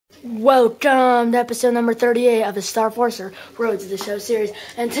Welcome to episode number 38 of the Star Forcer Road to the Show series.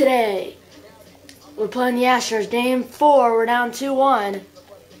 And today, we're playing the Astros. Game 4, we're down 2-1.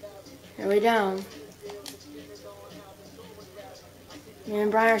 Here we down. Me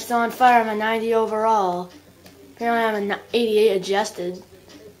and Brian are still on fire. I'm a 90 overall. Apparently I'm an 88 adjusted.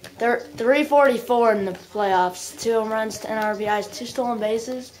 344 in the playoffs. 2 home runs, 10 RBIs, 2 stolen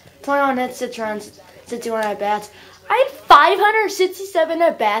bases, 21 hits, 6 runs, 61 at-bats. I had 567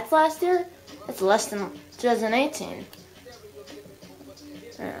 at-bats last year. That's less than 2018.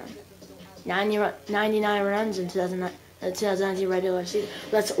 99 runs in 2019 regular season.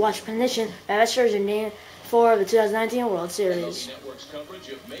 Let's watch condition. Astros in Game 4 of the 2019 World Series. Network's coverage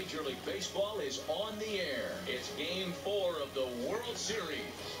of Major League Baseball is on the air. It's Game 4 of the World Series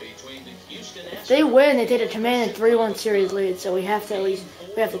between the Houston Astros. If they win, they take a commanding 3-1 series lead. So we have to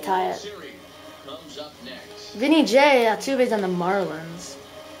tie it. Comes up next. Vinny J. Altuve's on the Marlins.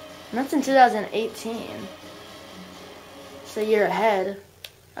 And that's in 2018. It's a year ahead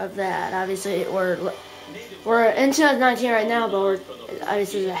of that. Obviously, we're in 2019 right now, but we're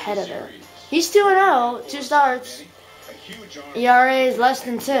obviously ahead of it. He's 2-0, 2 starts. ERA is less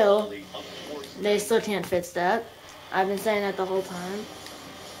than 2. They still can't fix that. I've been saying that the whole time.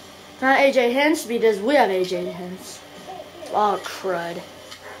 Not AJ Hinch because we have AJ Hinch. Oh, crud.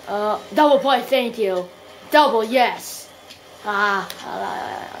 Double play, thank you. Double, yes. Okay,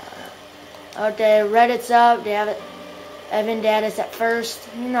 Reddit's up. They have it. Evan Davis at first.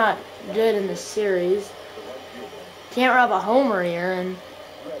 He's not good in the series. Can't rob a homer here,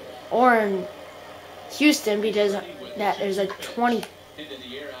 or in Houston because there's like 20.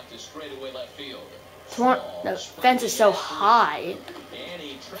 The fence is so high.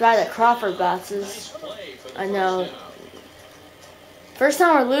 Try the Crawford boxes. I know. First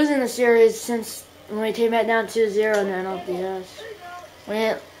time we're losing the series since when we came back down 2-0 in the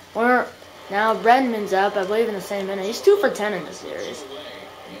NLDS. Now Bredman's up, I believe, in the same inning. He's 2 for 10 in this series.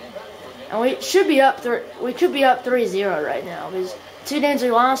 And we should be up. We could be up 3-0 right now. Because 2 games we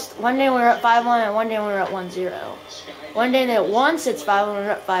lost. One day we were up 5-1, and one day we were up 1-0. One day they won 6-5 when we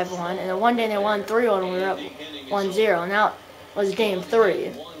were up 5-1, and then one day they won 3-1 when we were up 1-0. And that was Game 3,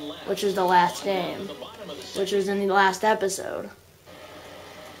 which was the last game, which was in the last episode.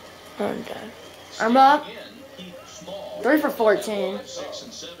 Okay. I'm up 3 for 14.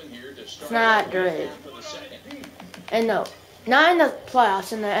 It's not great. And no, not in the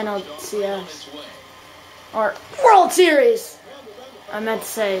playoffs, in the NLCS. Or World Series, I meant to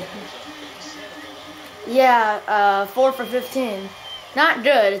say. Yeah, 4 for 15. Not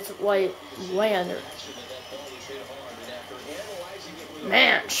good, it's way under.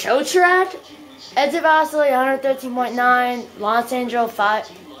 Man, show track? Exit velocity 113.9, Los Angeles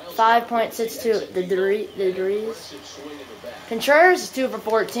 5.62 degrees. Contreras is 2 for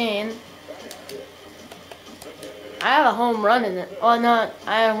 14. I have a home run in it. Oh, no,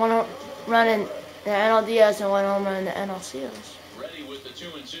 I have 1 home run in the NLDS and 1 home run in the NLCS. Ready with the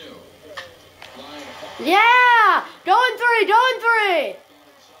 2-2. Yeah! Going 3!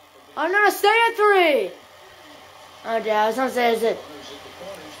 I'm gonna stay at 3. Okay, I was gonna say, is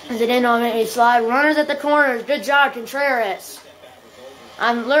it in on me slide? Runners at the corners. Good job, Contreras.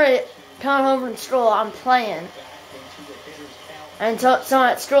 I'm literally coming home from school. I'm playing. And someone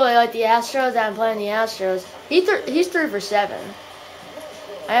at school, they like the Astros. I'm playing the Astros. He's 3 for 7.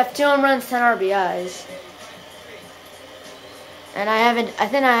 I have 2 home runs, 10 RBIs. And I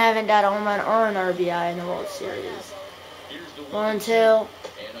think I haven't got a home run or an RBI in the World Series. 1-2.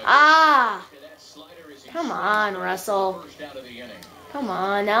 Come on, Russell. Come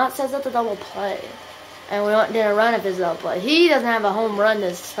on. Now it says that's a double play. And we did a run if it's a double play. He doesn't have a home run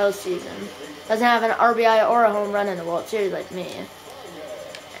this postseason. Doesn't have an RBI or a home run in the World Series like me.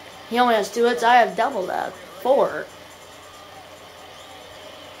 He only has 2 hits. I have double that. 4.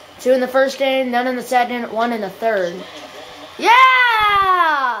 2 in the first game, none in the second, 1 in the third.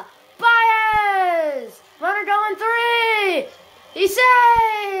 Yeah! Baez! Runner going 3! He's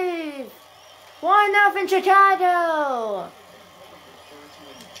safe! 1-0 Chicago!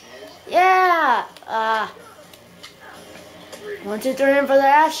 Yeah! 1, 2, 3 in for the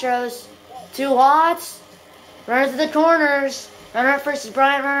Astros. 2 Watts. Runners at the corners. Runner at first is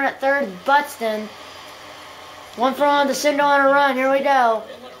Bryant. Runner at third, Buxton. 1 for 1 to Sindel on a run. Here we go.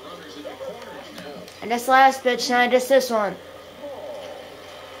 And this last pitch, and I just this one.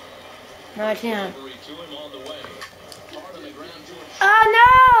 No, I can't. Oh,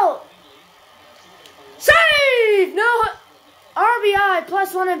 no! Save! No! RBI,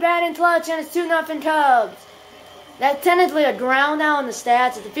 +1 in batting clutch, and it's 2-0 Cubs. That's technically a ground out in the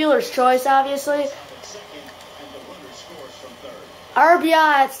stats. It's the fielder's choice, obviously.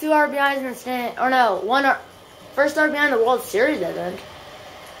 RBI. It's 2 RBIs in the stand. Or no, first RBI in the World Series, I think.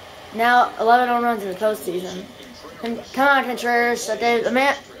 Now 11 home runs in the postseason. And come on, Contreras. The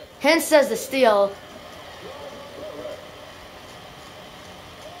man Hintz says the steal.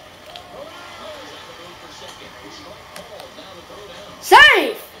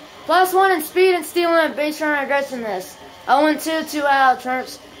 Safe! +1 in speed and stealing, base runner addressing this. 0-2, 2 outs,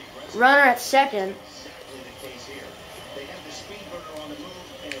 runner at second.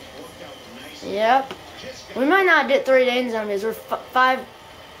 Yep. We might not get 3 innings on this. We're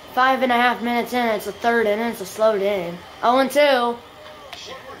 5.5 minutes in. It's the 3rd inning. It's a slow game. 0-2.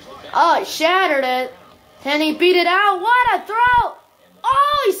 Oh, he shattered it. Can he beat it out? What a throw!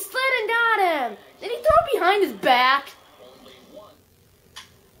 Oh, he slid and got him. Did he throw behind his back?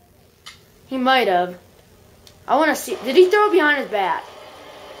 He might have. I want to see. Did he throw behind his back?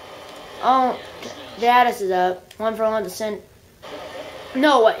 Oh, Gaddis is up. 1 for 1 to send.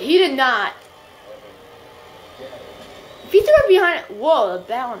 No, what? He did not. If he threw it behind. Whoa, the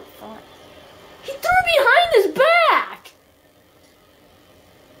bat went fine. He threw it behind his back.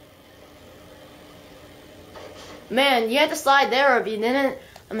 Man, you had to slide there if you didn't.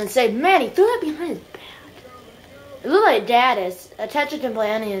 I'm going to say, man, he threw it behind his back. It looked like Gaddis. A catcher can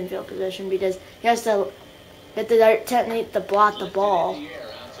play any infield position because he has to get the right technique to block the ball.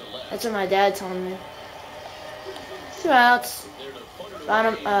 That's what my dad told me. 2 outs.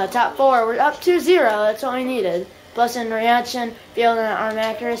 Bottom, top 4. We're up 2-0. That's all we needed. Plus in reaction, field and arm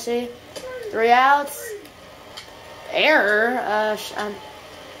accuracy. 3 outs. Error.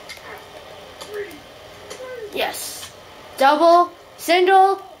 Yes. Double.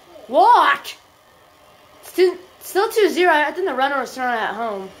 Single. Walk. Still 2-0. I think the runner was thrown at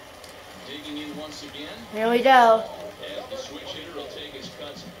home. Digging in once again. Here we go. And the switch hitter will take his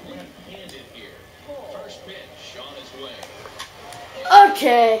cuts left-handed here. First pitch on his way.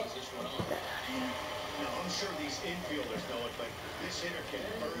 Okay. Now, I'm sure these infielders know it, but this hitter can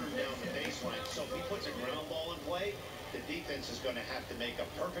burn down the baseline. So if he puts a ground ball in play, the defense is going to have to make a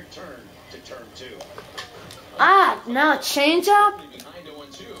perfect turn to turn 2. Ah, now changeup. Behind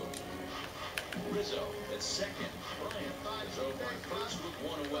 0-2. Rizzo at second. Bryant throw for first with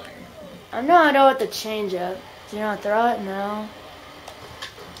 1 away. I know what the changeup. Do you know how to throw it? No.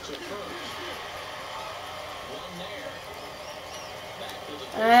 To first. 1 there. Back to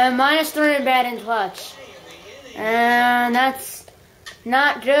the And -3 in batting clutch. And that's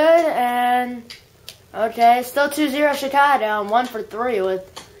not good. And okay, still 2-0 Chicago. I'm 1 for 3 with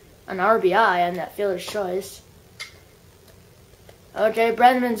an RBI and that fielder's choice. Okay,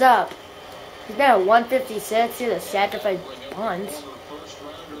 Brendan's up. He's got a 156. He's a sacrifice bunt.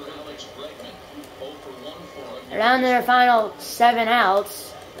 Around to their final 7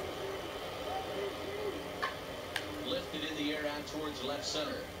 outs. Lifted in the air out towards left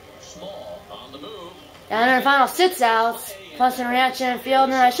center. Small on the move. Down to their final 6 outs. Plus in reaction and field.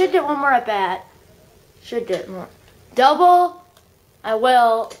 And I should get 1 more at bat. Should get more. Double. I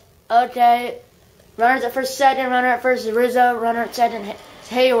will. Okay. Runners at first, second. Runner at first is Rizzo. Runner at second,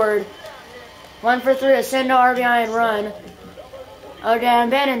 Hayward. 1 for 3. A single RBI and run. Okay, I'm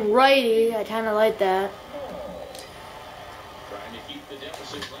batting righty. I kind of like that. Trying to keep the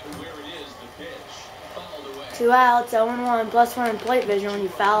deficit right where it is. The pitch. Fouled away. 2 outs. 0-1. +1 in plate vision when you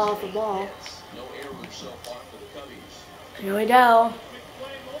foul off the ball. No errors so far for the Cubbies. Here we go.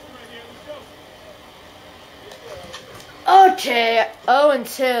 Okay,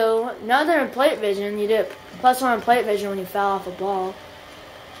 0-2. Another in plate vision. You did +1 in plate vision when you foul off a ball.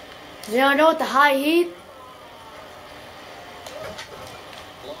 Do you know what the high heat?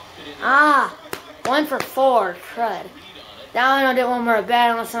 Ah, 1 for 4. Crud. Now I don't get 1 more at bat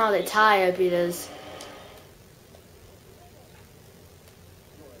unless somehow they tie it because.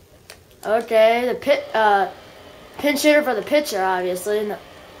 Okay, the pinch hitter for the pitcher, obviously, in the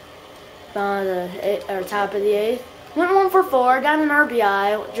top of the 8th. Went 1 for 4, got an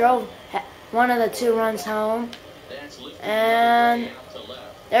RBI, drove 1 of the 2 runs home, and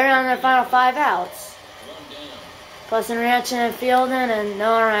they're on their final 5 outs. Plus in reaction and fielding and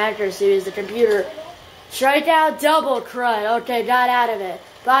no arm accuracy is the computer. Strikeout, double, crud. Okay, got out of it.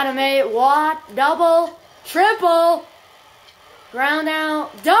 Bottom 8, walk, double, triple, ground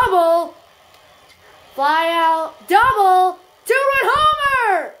out, double, fly out, double, 2-run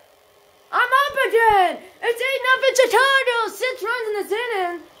homer! I'm up again! It's 8-0 Chicago! 6 runs in this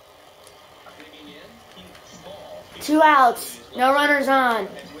inning. 2 outs. No runners on.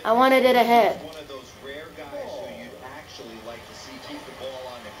 I wanted it a hit. One of those rare guys who you'd actually like to see keep the ball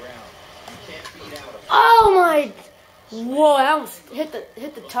on the ground. You can't beat out a Oh my! Whoa! I almost hit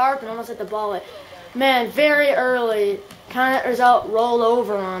the tarp and almost hit the ball. Man, very early kind of result roll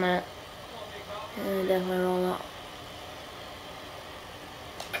over on it. And definitely roll out.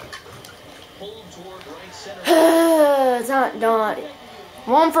 It's not done.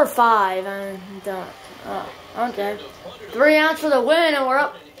 1 for 5. I'm done. Okay. 3 outs for the win, and we're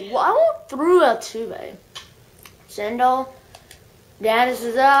up. Well, I went through Altuve. Sindel. Gaddis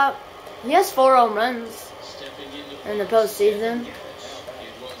is up. He has 4 home runs in the postseason.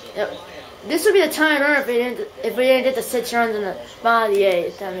 Yep. This would be the time run if we didn't get the 6 runs in the bottom of the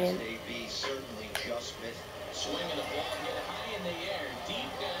 8th. I mean.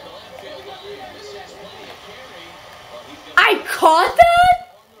 I caught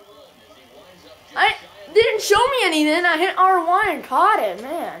that? I didn't show me anything. I hit R1 and caught it,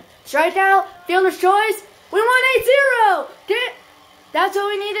 man. Strikeout, fielder's choice. We won 8-0. That's what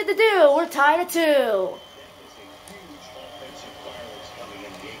we needed to do. We're tied at 2.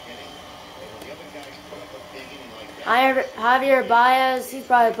 Javier Baez, he's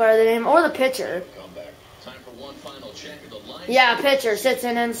probably part of the name, or the pitcher. Yeah, pitcher, 6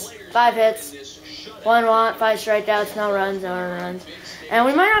 innings, 5 hits, 1 walk, 5 strikeouts, no runs, no earned runs. And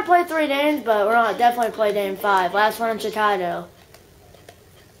we might not play 3 games, but we're gonna definitely play game 5. Last one in Chicago.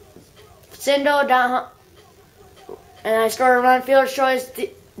 Sindel down, and I scored a run, fielder's choice,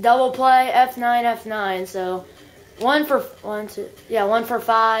 double play, F9, F9. So 1 for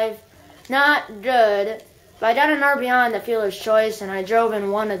 5. Not good. But I got an RBI on the fielder's choice, and I drove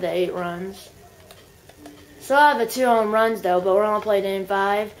in 1 of the 8 runs. Still have the 2 home runs, though, but we're going to play game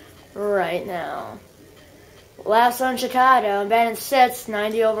 5 right now. Last one, Chicago. I'm batting 6th,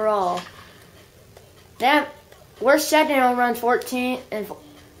 90 overall. We're second in home runs, 14, and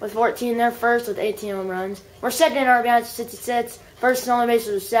with 14. They're first with 18 home runs. We're second in RBIs, 66. First in only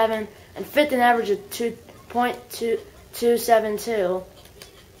bases with 7, and 5th in average with 2.272.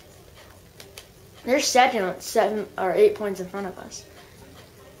 They're second with 7 or 8 points in front of us.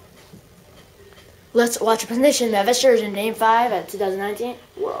 Let's watch a position Mavishers in Game 5 at 2019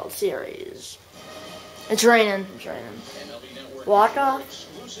 World Series. It's raining. It's raining. Walk off.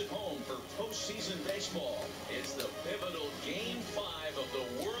 Exclusive home for postseason baseball. It's the pivotal Game 5 of the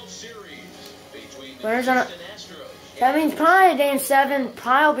World Series between the Houston Astros. That means probably Game 7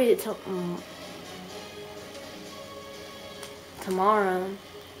 probably will be tomorrow.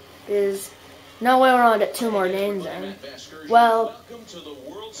 No way we're going to get 2 more games in. Well,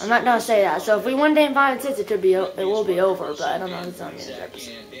 I'm not going to say that. So if we win game 5 and 6, it will be over, but I don't know if it's on this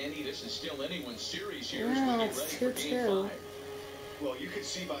episode. Yeah, it's 2-2. Well, you can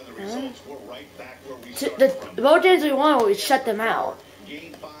see by the results, we're right back where we The both games we won, we shut them out.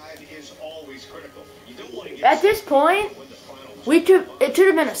 Game 5 is always critical. You don't want to get At this point, it should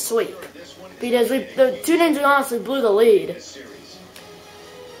have been a sweep. Because the 2 games we honestly blew the lead.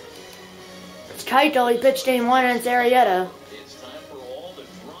 Kaito, he pitched game 1 against Arrieta.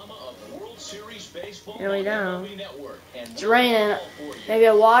 Here we go. It's raining. Maybe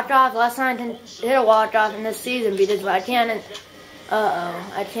a walk-off. Last time I didn't hit a walk-off in this season because I can't.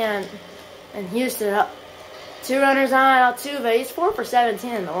 I can't. In Houston, 2 runners on Altuve. He's 4 for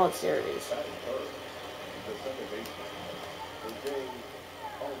 17 in the World Series.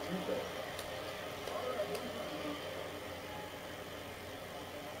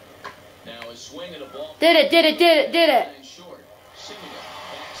 Did it.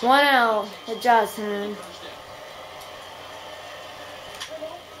 1 out. Adjustment.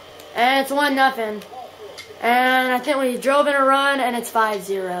 And it's 1-0. And I think we drove in a run, and it's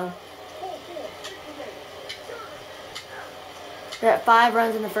 5-0. We're at 5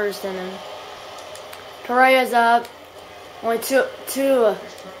 runs in the first inning. Correa's up. Only two.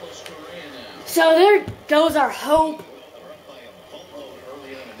 So there goes our hope.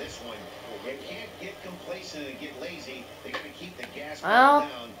 Well,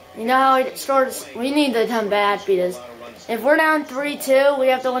 you know how he scored. We need to come back because if we're down 3-2, we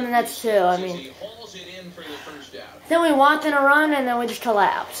have to win the next 2. I mean, then we walked in a run and then we just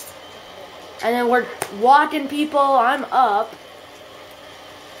collapsed. And then we're walking people. I'm up.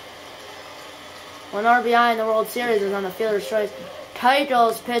 1 RBI in the World Series is on the fielder's choice.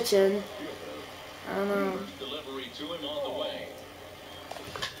 Keitel's pitching. I don't know.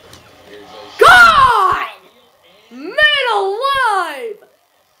 God! Man alive!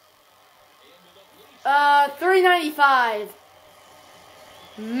 395.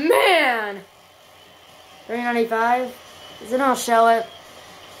 Man! 395? Does it not show it?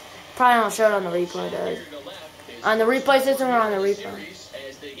 Probably don't show it on the replay, does it? On the replay system or on the replay?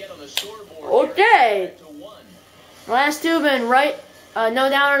 Okay! Last 2 have been right. No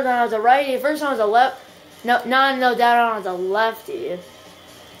doubters on as a righty. First one was a left. No doubter on as a lefty.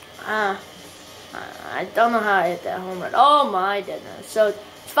 I I don't know how I hit that home run. Oh my goodness. So it's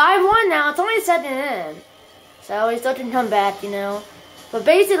 5-1 now. It's only the second inning. So he still can come back, you know. But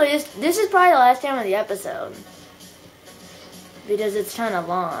basically, this is probably the last time of the episode. Because it's kind of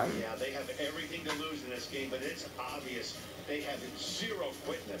long. Yeah, they have everything to lose in this game, but it's obvious they have zero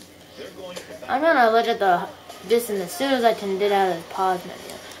quitness. They're going to I'm going to look at the distance as soon as I can get out of the pause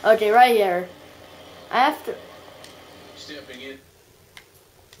menu. Okay, right here. I have to... Stepping in.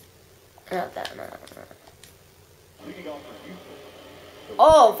 Not that, no.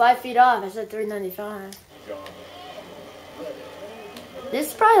 Oh, 5 feet off. I said 395. This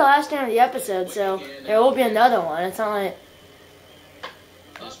is probably the last time of the episode, so there will be another one. It's not like...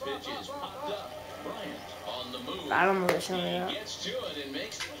 This pitch is popped up. Bryant on the move. I don't know what showing me that. Gets to it and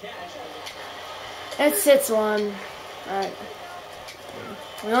makes the catch. It's 6-1. Alright.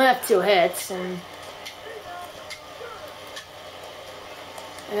 We only have 2 hits, and...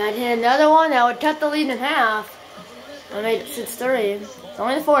 If I hit another one, that would cut the lead in half. I made it 6-3. It's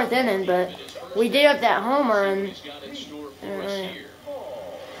only the 4th inning, but we did have that homer, and...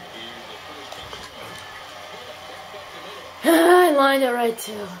 I lined it right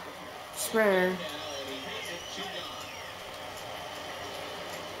to Sprinter.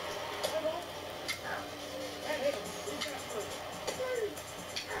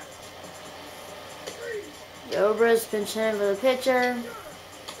 Obra's pinching in for the pitcher.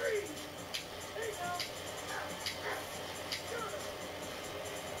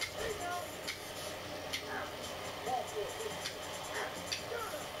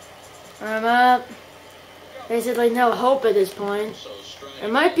 I'm up. Basically no hope at this point.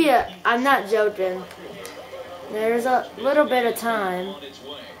 There might be a... I'm not joking. There's a little bit of time.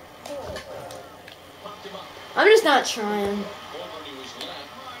 I'm just not trying.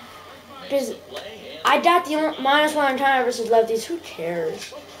 Because I got the -1 time versus lefties. Who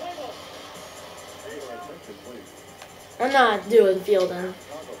cares? I'm not doing fielding.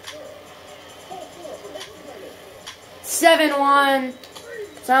 7-1.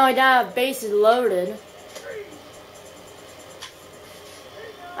 It's not like I have bases loaded.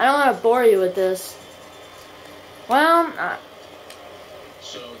 I don't want to bore you with this. Well,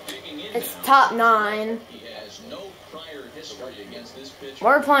 it's top 9.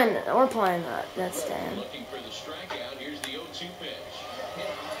 We're playing that. That's damn. Looking for the strikeout. Here's the 0-2 pitch. Hit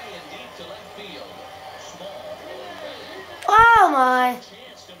high and deep to left field. Small. Oh my!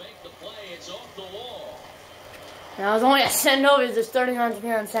 Chance to make the play. It's off the wall. That was only a send over. He's just 39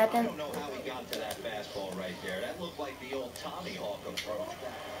 here on I second. don't know how he got to that fastball right there. That looked like the old Tommy Hawk approach.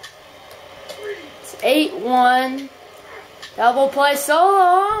 It's 8-1. Double play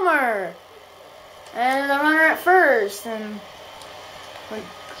solo homer. And the runner at first. And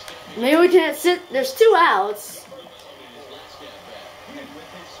maybe we can sit. There's 2 outs.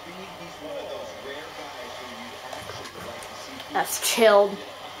 That's killed.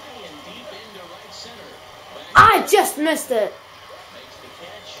 I just missed it.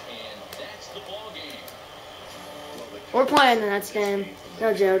 We're playing the next game.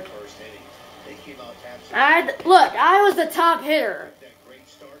 No joke. Look, I was the top hitter.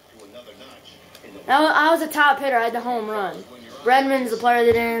 I was the top hitter. I had the home run. Redmond's the player of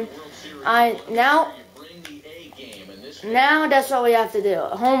the game. Now that's what we have to do.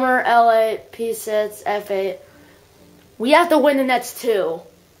 Homer, LA, P6, F8. We have to win the next 2.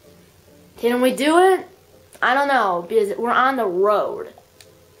 Can we do it? I don't know, because we're on the road.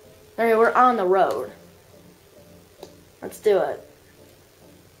 Okay, we're on the road. Let's do it.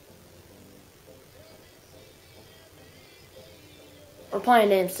 We're playing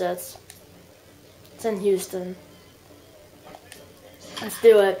game 6. It's in Houston. Let's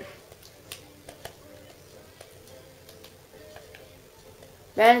do it.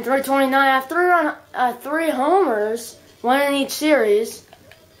 Then 329. I have 3 homers, 1 in each series.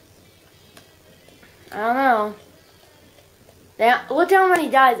 I don't know. Look how many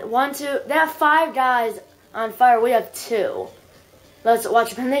guys. 1, 2. They have 5 guys on fire. We have 2. Let's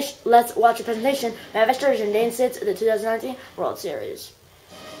watch a presentation. I have excursion game 6 of the 2019 World Series.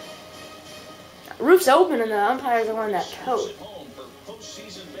 Roof's open and the umpires are wearing that coat.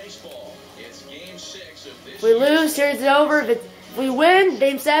 If we lose, series is over. If we win,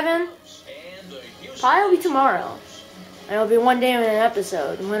 game 7, probably will be tomorrow. And it'll be 1 game in an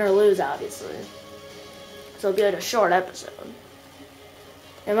episode, win or lose, obviously. So it'll be like a short episode.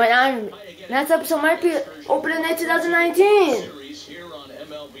 And next episode might be opening day 2019. Here on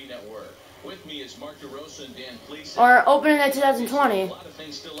MLB Network. With me is Mark DeRosa and Dan Cleese. Or opening day 2020.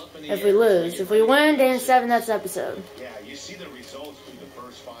 If we lose. If we win, game 7, that's the episode. Yeah, you see the results through the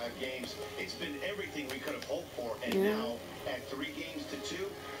first 5 games. It's been everything we could have hoped for. And now, at 3 games to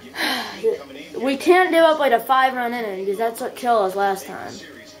 2, We can't give up like a 5-run inning because that's what killed us last time.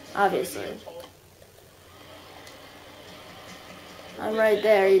 Obviously. I'm right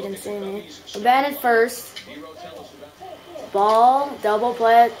there, you can see me. We batted first. Ball, double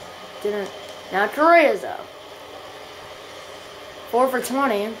play. Didn't. Now Correa's up. 4 for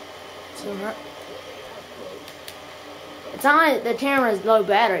 20. It's not like the camera's low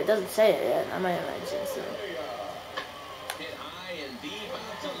battery. It doesn't say it yet. I might have mentioned so.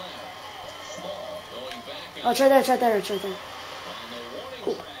 Oh, it's right there, it's right there, it's right there.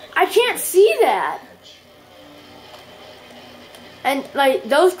 Ooh, I can't see that. And, like,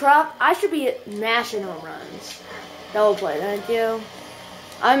 those I should be mashing home runs. Double play, thank you.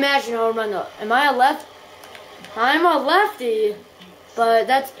 I'm mashing home run, though. Am I a left? I'm a lefty, but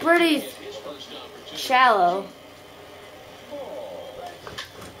that's pretty shallow.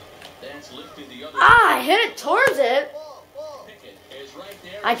 Ah, I hit it towards it.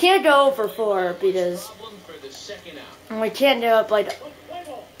 I can't go for 4 because we can't do up like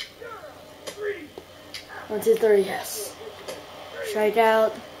 1, 2, 3. Yes.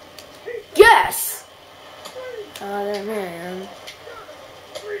 Strikeout. Yes. Oh, there man.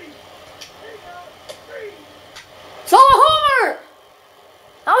 Solo homer.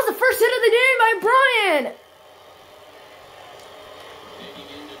 That was the first hit of the game by Brian.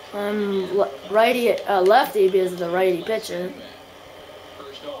 I'm lefty because of the righty pitcher.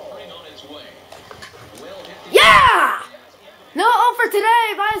 Yeah! No for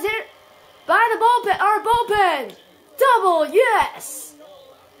today. By the bullpen. Our bullpen. Double. Yes.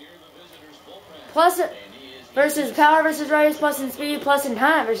 Plus versus power versus righties. Plus in speed. Plus in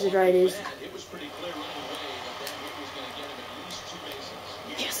time versus righties.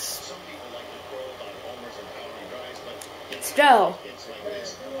 Yes. Let's go.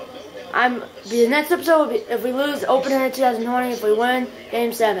 The next episode will be, if we lose, opening in 2020. If we win,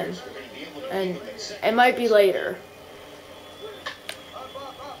 Game 7. And it might be later.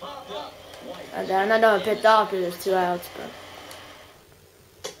 I'm not going to pick off because there's 2 outs.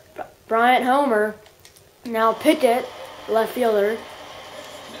 But Bryant homer. Now Pickett, left fielder.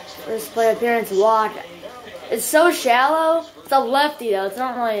 First play appearance, walk. It's so shallow. It's a lefty though. It's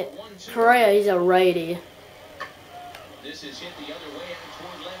not like Correa. He's a righty.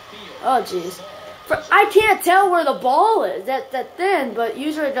 Oh jeez. I can't tell where the ball is. That thin, but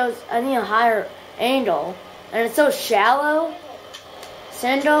usually it does. I need a higher angle, and it's so shallow.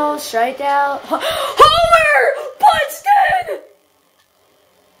 Sendo, strikeout. Homer! Buxton!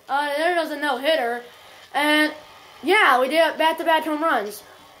 There goes a no-hitter. And, yeah, we did back-to-back home runs.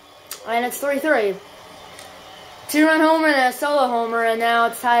 And it's 3-3. 2-run homer and a solo homer, and now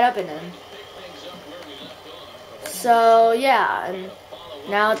it's tied up again. So, yeah, and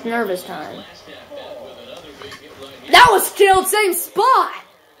now it's nervous time. That was killed, same spot!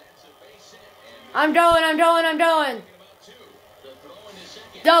 I'm going.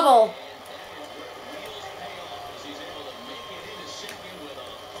 Double.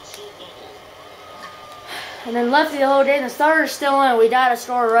 And then lefty the whole game. The starter's still in. We got a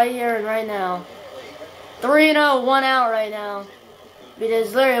score right here and right now. 3-0, 1 out right now.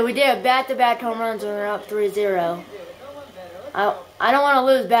 Because literally we did back-to-back home runs when we were up 3-0. I don't want to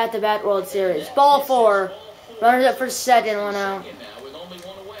lose back-to-back World Series. Ball 4. Runners up for second, 1 out.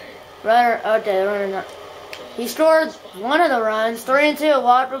 Okay, runner not. He scored one of the runs. 3-2.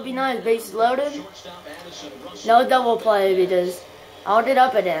 Walk would be nice. Bases loaded. No double play because I'll get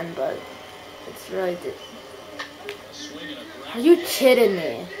up again, but it's really. Are you kidding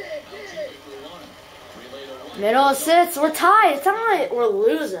me? Middle of 6. We're tied. It's not like we're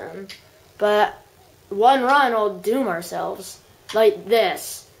losing, but 1 run will doom ourselves like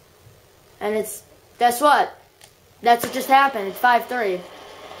this. And it's guess what? That's what just happened. It's 5-3.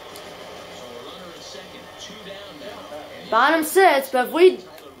 Bottom 6, but if we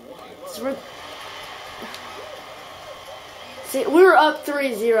see, we were up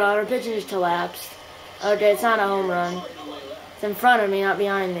 3-0. Our pitching just collapsed. Okay, it's not a home run. It's in front of me, not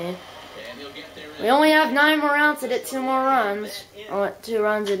behind me. We only have 9 more outs to get 2 more runs. Oh, 2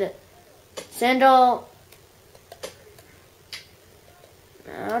 runs at it. Sandal.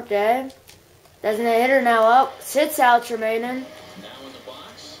 Okay. Designated hitter now up. Sits out remaining.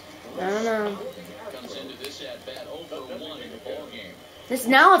 I don't know.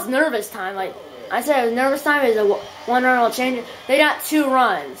 Now it's nervous time. Like I said, it was nervous time. Is a 1 run will change it. They got 2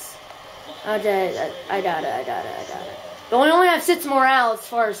 runs. Okay, I got it. But we only have 6 more outs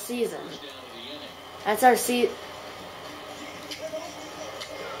for our season. That's our season.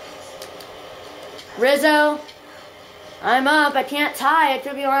 Rizzo, I'm up. I can't tie. It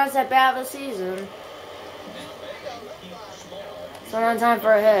could be the last at bat of the season. It's not on time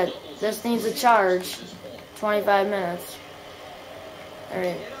for a hit. This needs a charge. 25 minutes.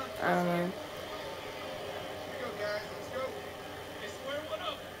 Alright, I don't know.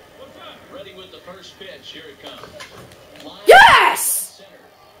 Ready with the first pitch. Here it comes. Yes!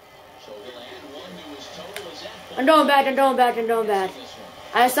 So he'll add 1 to his total as that. I'm going back.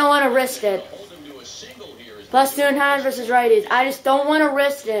 I just don't want to risk it. Plus 200 versus righties. I just don't want to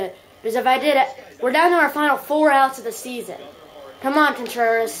risk it. Because if I did it, we're down to our final 4 outs of the season. Come on,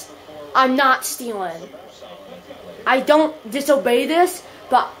 Contreras. I'm not stealing. I don't disobey this,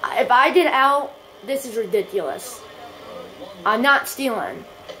 but if I did out, this is ridiculous. I'm not stealing.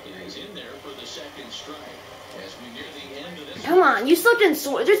 Come on, you still can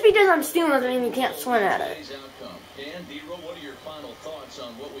swing. Just because I'm stealing doesn't mean you can't swing at it. Dan, D-Row, what are your final thoughts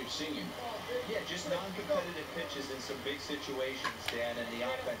on what we've seen? Yeah, just non-competitive pitches in some big situations, Dan, and the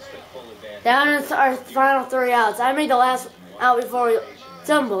offense took full advantage. Down to our final 3 outs. I made the last out before we... It's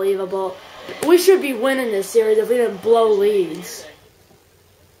unbelievable. We should be winning this series if we didn't blow leads.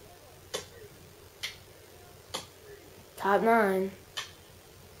 Top 9.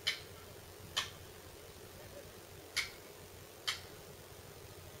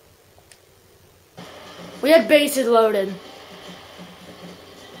 We had bases loaded.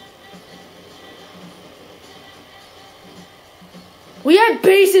 We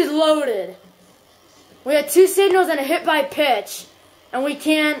had 2 signals and a hit by pitch. And we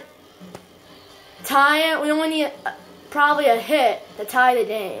can't tie it. We only need probably a hit to tie the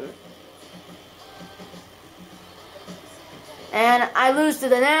game. And I lose to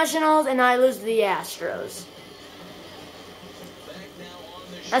the Nationals and I lose to the Astros.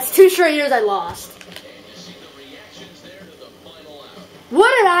 That's 2 straight years I lost. What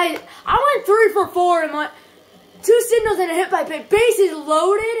did I went 3 for 4 and 2 signals and a hit by pitch. Bases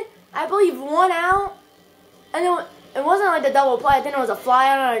loaded. I believe 1 out. And then it wasn't like a double play. I think it was a fly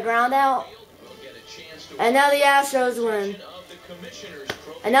out and a ground out. And now the Astros win.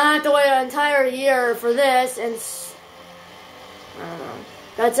 And now I have to wait an entire year for this. And I don't know.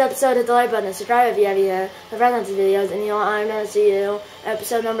 That's episode. Hit the like button. Subscribe if you have yet. The friends on videos. And I'm going to see you.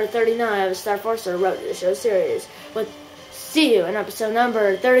 Episode number 39 of Star Forcer Road to the Show series. See you in episode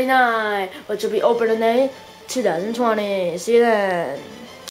number 39, which will be open in May 2020. See you then.